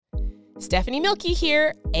Stephanie Milky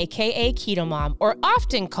here, aka Keto Mom, or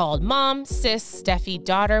often called mom, sis, Steffi,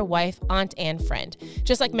 daughter, wife, aunt, and friend.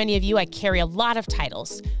 Just like many of you, I carry a lot of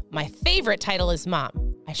titles. My favorite title is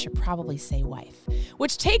mom. I should probably say wife,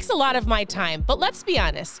 which takes a lot of my time. But let's be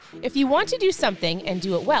honest, if you want to do something and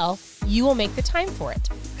do it well, you will make the time for it.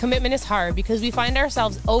 Commitment is hard because we find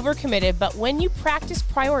ourselves overcommitted, but when you practice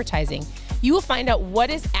prioritizing, you will find out what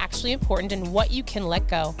is actually important and what you can let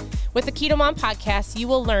go. With the Keto Mom podcast, you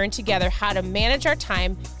will learn together how to manage our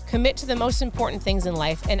time, commit to the most important things in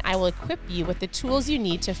life, and I will equip you with the tools you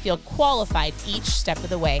need to feel qualified each step of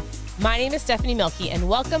the way. My name is Stephanie Milky, and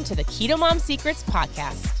welcome to the Keto Mom Secrets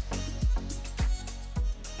podcast.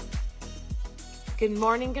 Good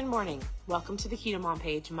morning, good morning. Welcome to the Keto Mom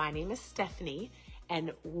page. My name is Stephanie,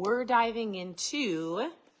 and we're diving into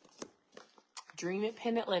Dream It,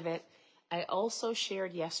 Pin It, Live It. I also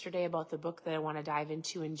shared yesterday about the book that I want to dive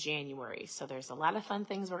into in January. So there's a lot of fun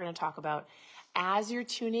things we're going to talk about. As you're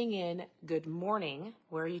tuning in, good morning.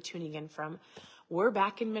 Where are you tuning in from? We're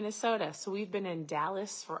back in Minnesota. So we've been in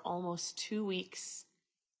Dallas for almost 2 weeks.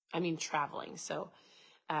 Traveling. So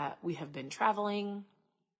we have been traveling,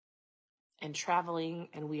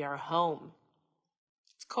 and we are home.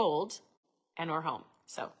 It's cold, and we're home.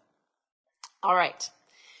 So, all right.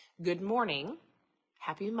 Good morning.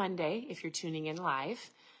 Happy Monday if you're tuning in live.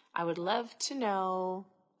 I would love to know,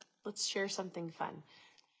 let's share something fun.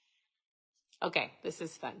 Okay, this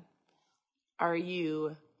is fun. Are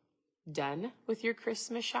you done with your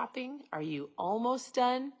Christmas shopping? Are you almost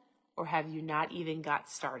done? Or have you not even got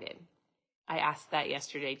started? I asked that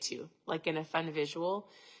yesterday too, like in a fun visual.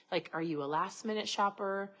 Like, are you a last minute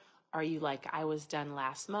shopper? Are you like, I was done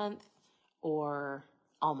last month? Or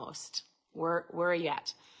almost? Where are you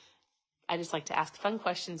at? I just like to ask fun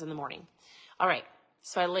questions in the morning. All right,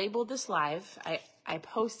 so I labeled this live. I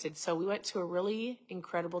posted, so we went to a really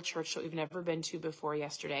incredible church that we've never been to before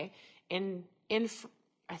yesterday in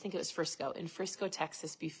I think it was Frisco, in Frisco,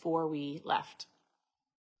 Texas, before we left.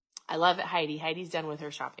 I love it, Heidi. Heidi's done with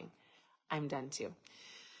her shopping. I'm done too.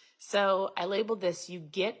 So I labeled this, You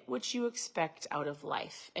Get What You Expect Out of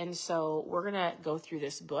Life. And so we're going to go through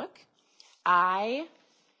this book. I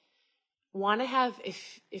want to have,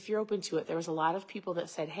 if you're open to it, there was a lot of people that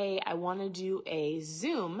said, hey, I want to do a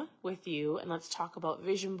Zoom with you and let's talk about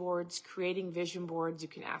vision boards, creating vision boards. You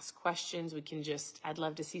can ask questions. I'd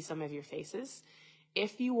love to see some of your faces.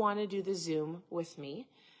 If you want to do the Zoom with me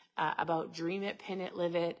about Dream It, Pin It,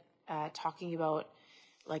 Live It, talking about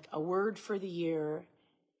like a word for the year,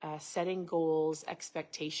 setting goals,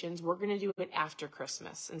 expectations, we're going to do it after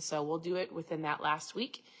Christmas. And so we'll do it within that last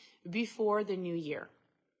week before the new year.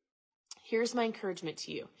 Here's my encouragement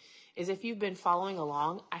to you, is if you've been following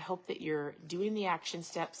along, I hope that you're doing the action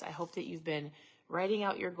steps. I hope that you've been writing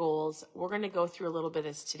out your goals. We're going to go through a little bit of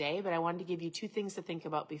this today, but I wanted to give you 2 things to think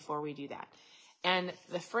about before we do that. And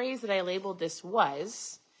the phrase that I labeled this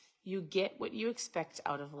was, you get what you expect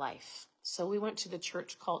out of life. So we went to the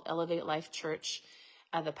church called Elevate Life Church.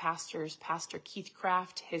 The pastors, Pastor Keith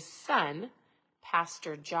Kraft, his son,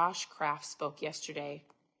 Pastor Josh Kraft, spoke yesterday.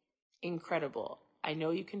 Incredible. I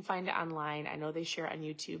know you can find it online. I know they share it on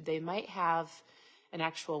YouTube. They might have an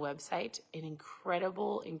actual website, an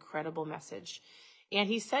incredible, incredible message. And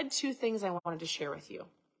he said 2 things I wanted to share with you.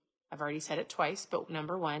 I've already said it twice, but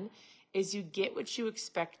number 1 is you get what you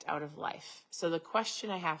expect out of life. So the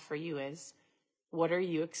question I have for you is, what are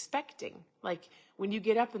you expecting? Like when you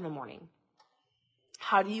get up in the morning,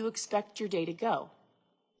 how do you expect your day to go?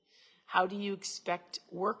 How do you expect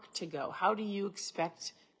work to go? How do you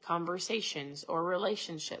expect conversations or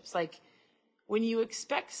relationships? Like when you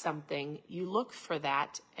expect something, you look for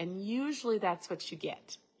that, and usually that's what you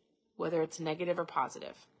get, whether it's negative or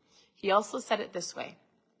positive. He also said it this way: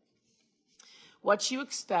 what you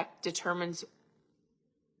expect determines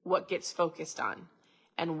what gets focused on,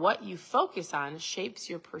 and what you focus on shapes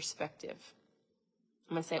your perspective.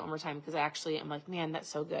 I'm going to say it one more time because I'm like, man, that's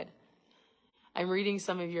so good. I'm reading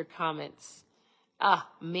some of your comments.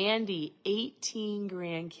 Mandy, 18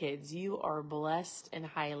 grandkids. You are blessed and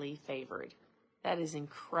highly favored. That is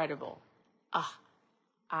incredible.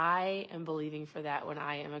 I am believing for that when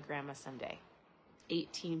I am a grandma someday.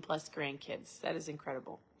 18 plus grandkids. That is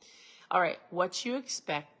incredible. All right. What you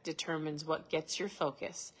expect determines what gets your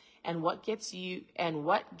focus, and what you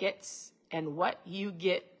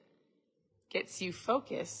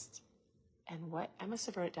focused, and what, I must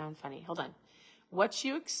have wrote it down funny. Hold on. What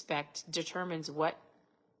you expect determines what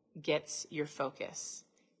gets your focus,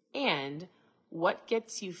 and what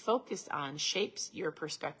gets you focused on shapes your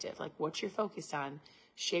perspective. Like what you're focused on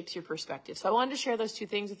shapes your perspective. So I wanted to share those 2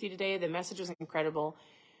 things with you today. The message was incredible.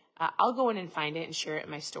 I'll go in and find it and share it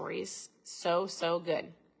in my stories. So good.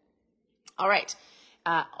 All right.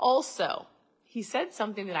 Also, he said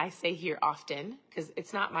something that I say here often, because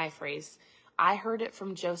it's not my phrase. I heard it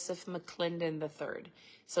from Joseph McClendon III.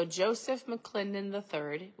 So Joseph McClendon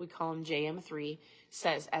III, we call him JM3,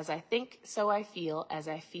 says, as I think, so I feel, as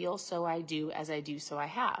I feel, so I do, as I do, so I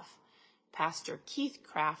have. Pastor Keith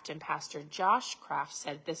Kraft and Pastor Josh Kraft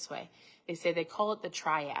said this way. They say they call it the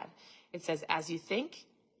triad. It says, as you think,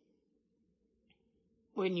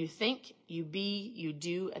 when you think, you be, you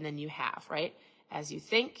do, and then you have, right? As you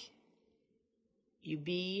think, you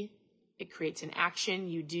be, it creates an action,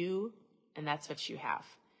 you do, and that's what you have.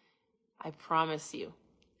 I promise you,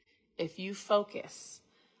 if you focus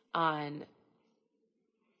on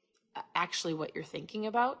actually what you're thinking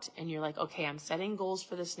about, and you're like, okay, I'm setting goals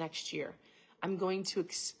for this next year. I'm going to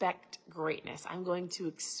expect greatness. I'm going to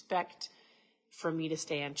expect for me to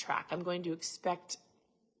stay on track. I'm going to expect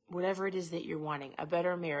whatever it is that you're wanting, a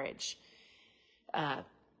better marriage,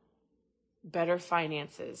 better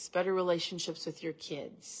finances, better relationships with your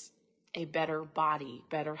kids, a better body,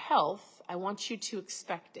 better health. I want you to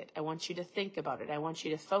expect it. I want you to think about it. I want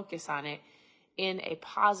you to focus on it in a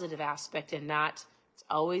positive aspect and not, it's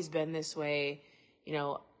always been this way, it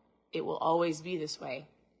will always be this way.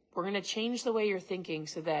 We're going to change the way you're thinking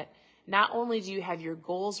so that not only do you have your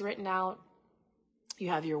goals written out, you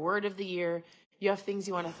have your word of the year, you have things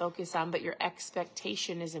you want to focus on, but your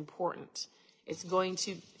expectation is important. It's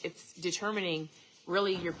determining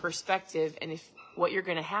really your perspective and if what you're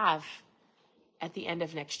going to have at the end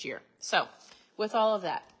of next year. So with all of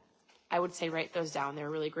that, I would say write those down. They're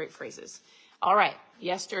really great phrases. All right.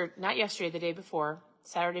 Not yesterday, the day before,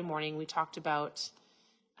 Saturday morning, we talked about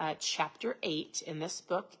chapter 8 in this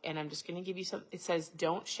book, and I'm just going to give you some. It says,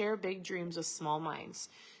 don't share big dreams with small minds.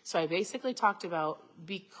 So I basically talked about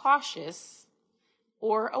be cautious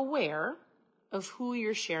or aware of who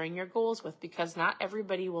you're sharing your goals with, because not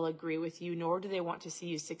everybody will agree with you, nor do they want to see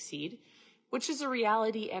you succeed, which is a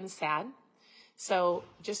reality and sad. So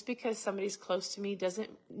just because somebody's close to me doesn't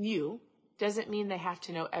mean they have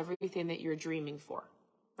to know everything that you're dreaming for,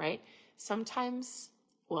 right? Sometimes,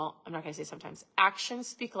 well, I'm not going to say sometimes, actions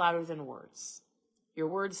speak louder than words. Your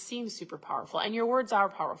words seem super powerful, and your words are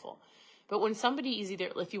powerful. But when somebody is either,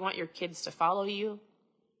 if you want your kids to follow you,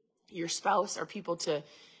 your spouse, or people to,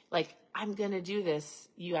 like, I'm going to do this,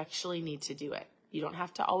 you actually need to do it. You don't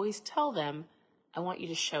have to always tell them. I want you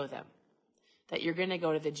to show them that you're going to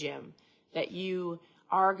go to the gym, that you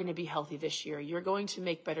are going to be healthy this year. You're going to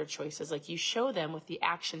make better choices. Like, you show them with the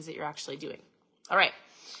actions that you're actually doing. All right.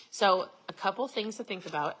 So a couple things to think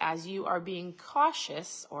about as you are being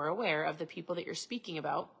cautious or aware of the people that you're speaking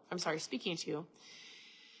to.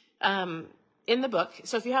 In the book.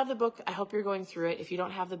 So if you have the book, I hope you're going through it. If you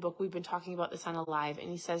don't have the book, we've been talking about this on a live, and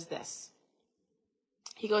he says this.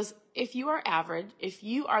 He goes, if you are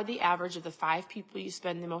the average of the 5 people you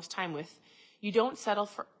spend the most time with, don't settle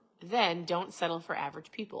for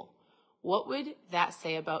average people. What would that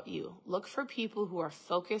say about you? Look for people who are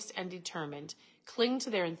focused and determined, cling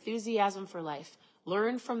to their enthusiasm for life,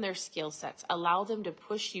 learn from their skill sets, allow them to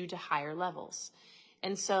push you to higher levels.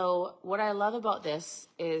 And so what I love about this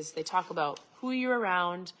is they talk about who you're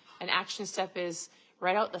around. An action step is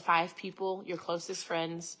write out the 5 people, your closest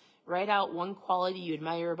friends, write out one quality you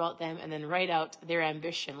admire about them, and then write out their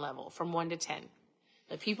ambition level from 1 to 10.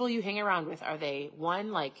 The people you hang around with, are they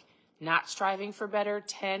 1, like not striving for better,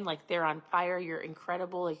 10, like they're on fire, you're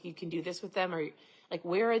incredible, like you can do this with them, or like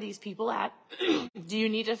where are these people at? Do you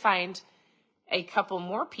need to find a couple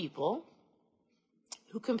more people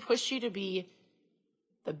who can push you to be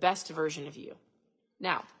the best version of you?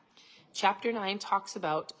 Now, chapter 9 talks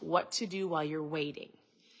about what to do while you're waiting.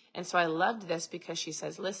 And so I loved this because she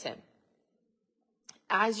says, listen,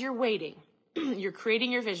 as you're waiting, you're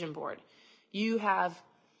creating your vision board. You have,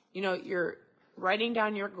 you're writing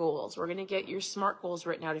down your goals. We're going to get your SMART goals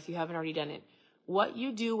written out if you haven't already done it. What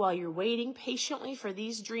you do while you're waiting patiently for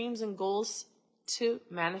these dreams and goals to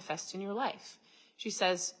manifest in your life. She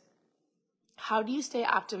says, how do you stay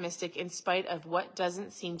optimistic in spite of what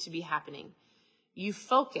doesn't seem to be happening? You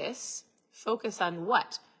focus on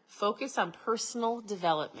what? Focus on personal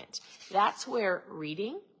development. That's where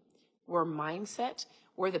reading, where mindset,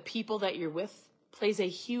 where the people that you're with plays a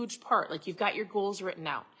huge part. Like, you've got your goals written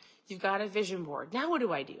out. You've got a vision board. Now what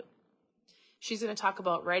do I do? She's going to talk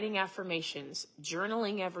about writing affirmations,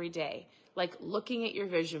 journaling every day, like looking at your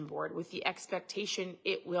vision board with the expectation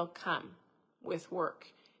it will come with work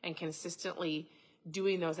and consistently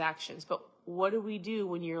doing those actions. But what do we do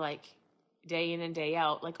when you're like day in and day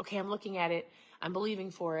out, like, okay, I'm looking at it, I'm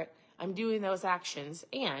believing for it, I'm doing those actions,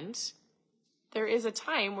 and there is a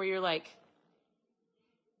time where you're like,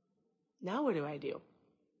 now what do I do?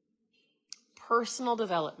 Personal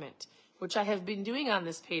development, which I have been doing on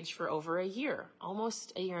this page for over a year,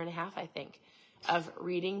 almost a year and a half, I think, of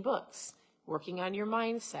reading books, working on your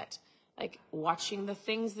mindset, like watching the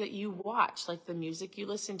things that you watch, like the music you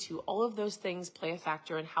listen to. All of those things play a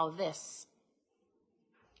factor in how this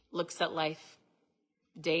looks at life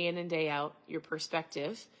day in and day out, your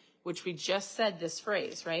perspective, which we just said this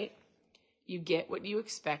phrase, right? You get what you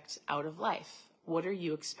expect out of life. What are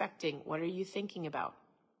you expecting? What are you thinking about?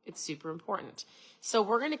 It's super important. So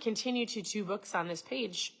we're going to continue to do books on this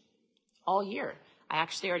page all year. I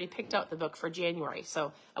actually already picked out the book for January.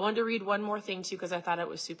 So I wanted to read one more thing too, because I thought it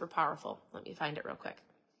was super powerful. Let me find it real quick.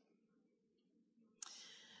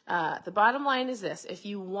 The bottom line is this: if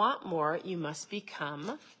you want more, you must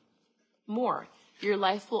become more. Your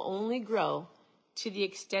life will only grow to the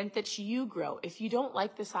extent that you grow. If you don't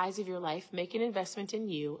like the size of your life, make an investment in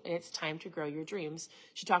you, and it's time to grow your dreams.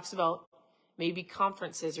 She talks about maybe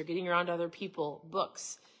conferences or getting around other people,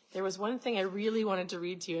 books. There was one thing I really wanted to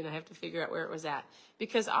read to you, and I have to figure out where it was at.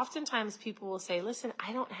 Because oftentimes people will say, listen,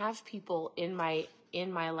 I don't have people in my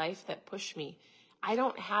life that push me. I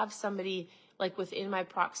don't have somebody like within my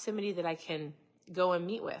proximity that I can go and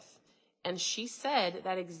meet with. And she said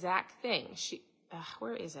that exact thing.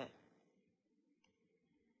 Where is it?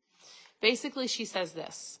 Basically, she says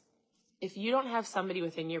this: if you don't have somebody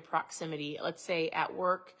within your proximity, let's say at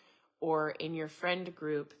work or in your friend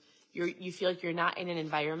group, you feel like you're not in an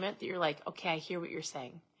environment that you're like, okay, I hear what you're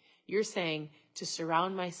saying. You're saying to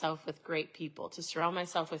surround myself with great people, to surround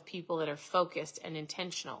myself with people that are focused and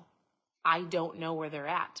intentional. I don't know where they're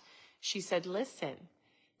at. She said, listen,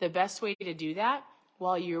 the best way to do that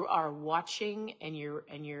while you are watching and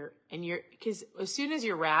because as soon as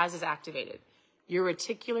your RAS is activated, your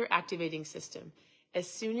reticular activating system, as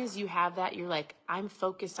soon as you have that, you're like, I'm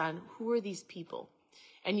focused on who are these people?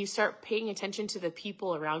 And you start paying attention to the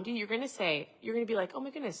people around you, you're going to be like, oh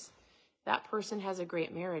my goodness, that person has a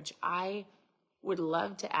great marriage. I would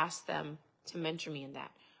love to ask them to mentor me in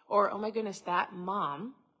that. Or, oh my goodness, that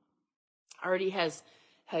mom already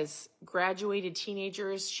has graduated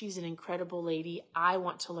teenagers. She's an incredible lady. I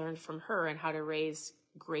want to learn from her and how to raise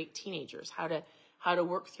great teenagers, how to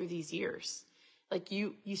work through these years. Like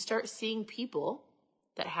you start seeing people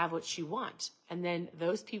that have what you want, and then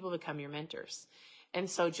those people become your mentors. And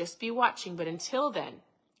so just be watching. But until then,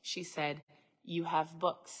 she said, you have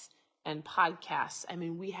books and podcasts. I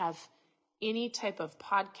mean, we have any type of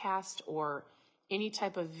podcast or any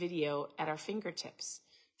type of video at our fingertips.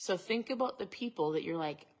 So think about the people that you're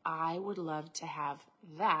like, I would love to have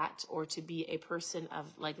that, or to be a person of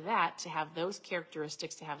like that, to have those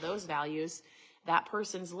characteristics, to have those values. That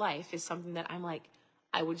person's life is something that I'm like,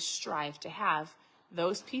 I would strive to have.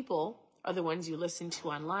 Those people are the ones you listen to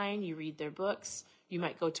online, you read their books, you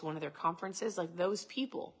might go to one of their conferences. Like those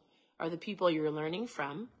people are the people you're learning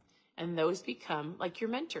from, and those become like your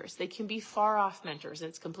mentors. They can be far off mentors, and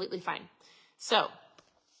it's completely fine. So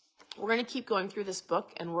we're going to keep going through this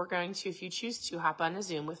book, and we're going to, if you choose to, hop on a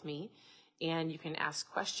Zoom with me, and you can ask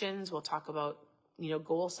questions. We'll talk about,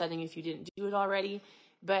 goal setting if you didn't do it already.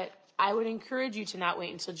 But I would encourage you to not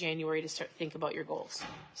wait until January to start think about your goals.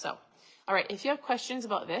 So, all right, if you have questions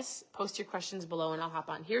about this, post your questions below and I'll hop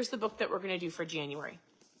on. Here's the book that we're going to do for January.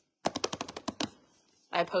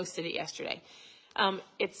 I posted it yesterday.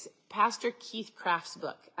 It's Pastor Keith Craft's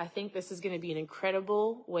book. I think this is going to be an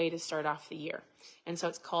incredible way to start off the year. And so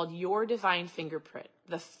it's called Your Divine Fingerprint,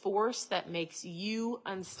 the force that makes you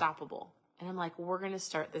unstoppable. And I'm like, we're going to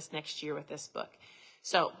start this next year with this book.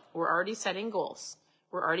 So we're already setting goals.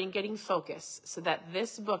 We're already getting focus so that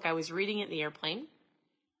this book, I was reading it in the airplane.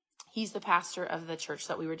 He's the pastor of the church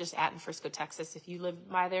that we were just at in Frisco, Texas. If you live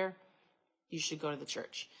by there, you should go to the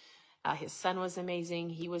church. His son was amazing.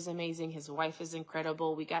 He was amazing. His wife is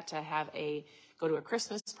incredible. We got to go to a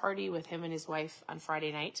Christmas party with him and his wife on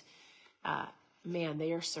Friday night. Man,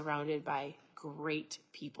 they are surrounded by great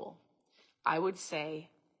people. I would say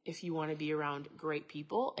if you want to be around great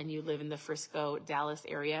people and you live in the Frisco, Dallas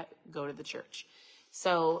area, go to the church.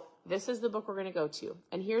 So this is the book we're going to go to.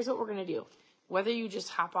 And here's what we're going to do. Whether you just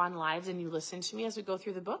hop on live and you listen to me as we go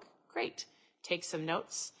through the book, great. Take some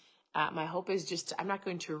notes. My hope is I'm not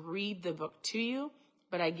going to read the book to you,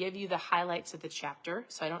 but I give you the highlights of the chapter.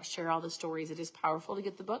 So I don't share all the stories. It is powerful to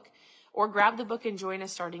get the book. Or grab the book and join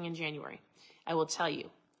us starting in January. I will tell you,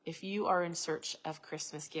 if you are in search of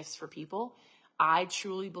Christmas gifts for people, I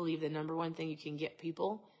truly believe the number one thing you can get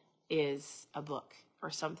people is a book or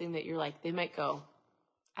something that you're like, they might go,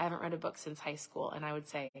 I haven't read a book since high school. And I would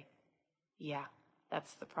say, yeah,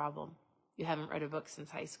 that's the problem. You haven't read a book since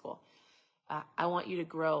high school. I want you to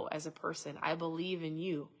grow as a person. I believe in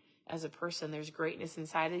you as a person. There's greatness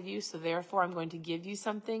inside of you. So therefore, I'm going to give you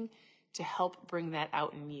something to help bring that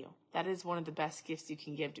out in you. That is one of the best gifts you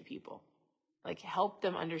can give to people. Like, help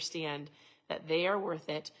them understand that they are worth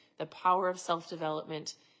it. The power of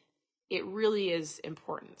self-development, it really is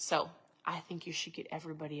important. So I think you should get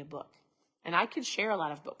everybody a book. And I could share a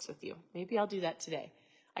lot of books with you. Maybe I'll do that today.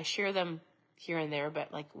 I share them here and there,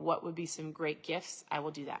 but like, what would be some great gifts? I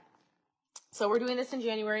will do that. So we're doing this in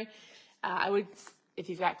January. If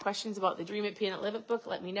you've got questions about the Dream It, Pin It, Live It book,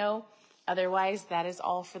 let me know. Otherwise, that is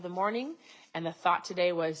all for the morning. And the thought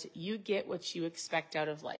today was, you get what you expect out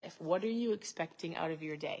of life. What are you expecting out of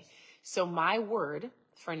your day? So my word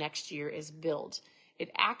for next year is build.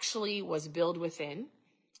 It actually was build within.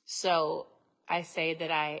 So I say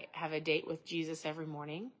that I have a date with Jesus every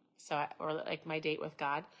morning. Or like my date with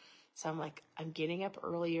God. So I'm like, I'm getting up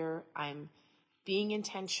earlier. I'm being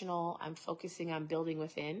intentional. I'm focusing on building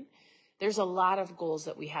within. There's a lot of goals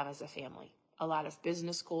that we have as a family. A lot of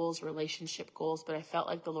business goals, relationship goals, but I felt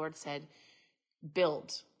like the Lord said,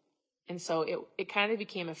 build. And so it kind of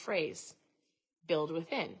became a phrase, build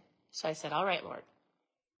within. So I said, all right, Lord,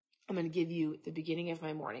 I'm going to give you the beginning of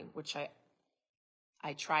my morning, which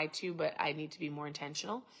I try to, but I need to be more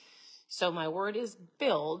intentional. So my word is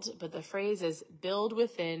build, but the phrase is build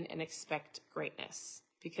within and expect greatness.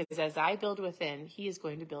 Because as I build within, He is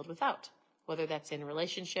going to build without, whether that's in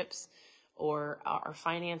relationships or our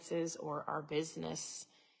finances or our business.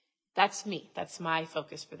 That's me. That's my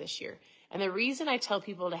focus for this year. And the reason I tell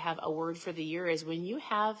people to have a word for the year is when you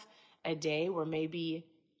have a day where maybe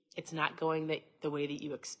it's not going the way that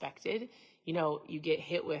you expected, you get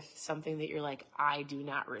hit with something that you're like, I do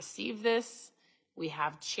not receive this. We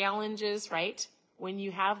have challenges, right? When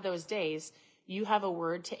you have those days, you have a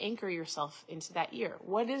word to anchor yourself into that year.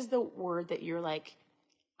 What is the word that you're like,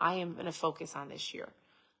 I am going to focus on this year?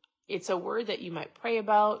 It's a word that you might pray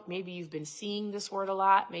about. Maybe you've been seeing this word a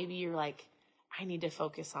lot. Maybe you're like, I need to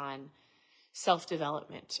focus on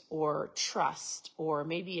self-development or trust, or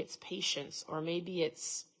maybe it's patience, or maybe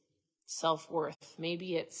it's self-worth.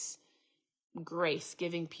 Maybe it's grace,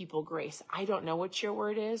 giving people grace. I don't know what your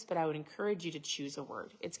word is, but I would encourage you to choose a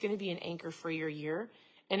word. It's going to be an anchor for your year.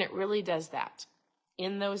 And it really does that.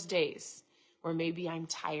 In those days where maybe I'm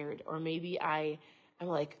tired, or maybe I'm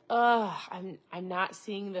like, I'm not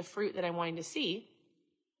seeing the fruit that I'm wanting to see,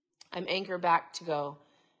 I'm anchored back to go,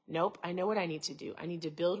 nope, I know what I need to do. I need to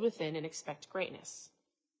build within and expect greatness.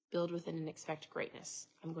 Build within and expect greatness.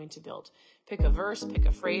 I'm going to build. Pick a verse, pick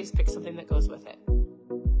a phrase, pick something that goes with it.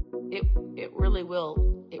 It really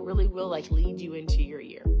will like lead you into your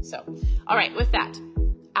year. So, all right, with that,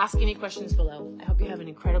 ask any questions below. I hope you have an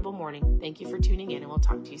incredible morning. Thank you for tuning in, and we'll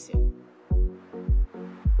talk to you soon.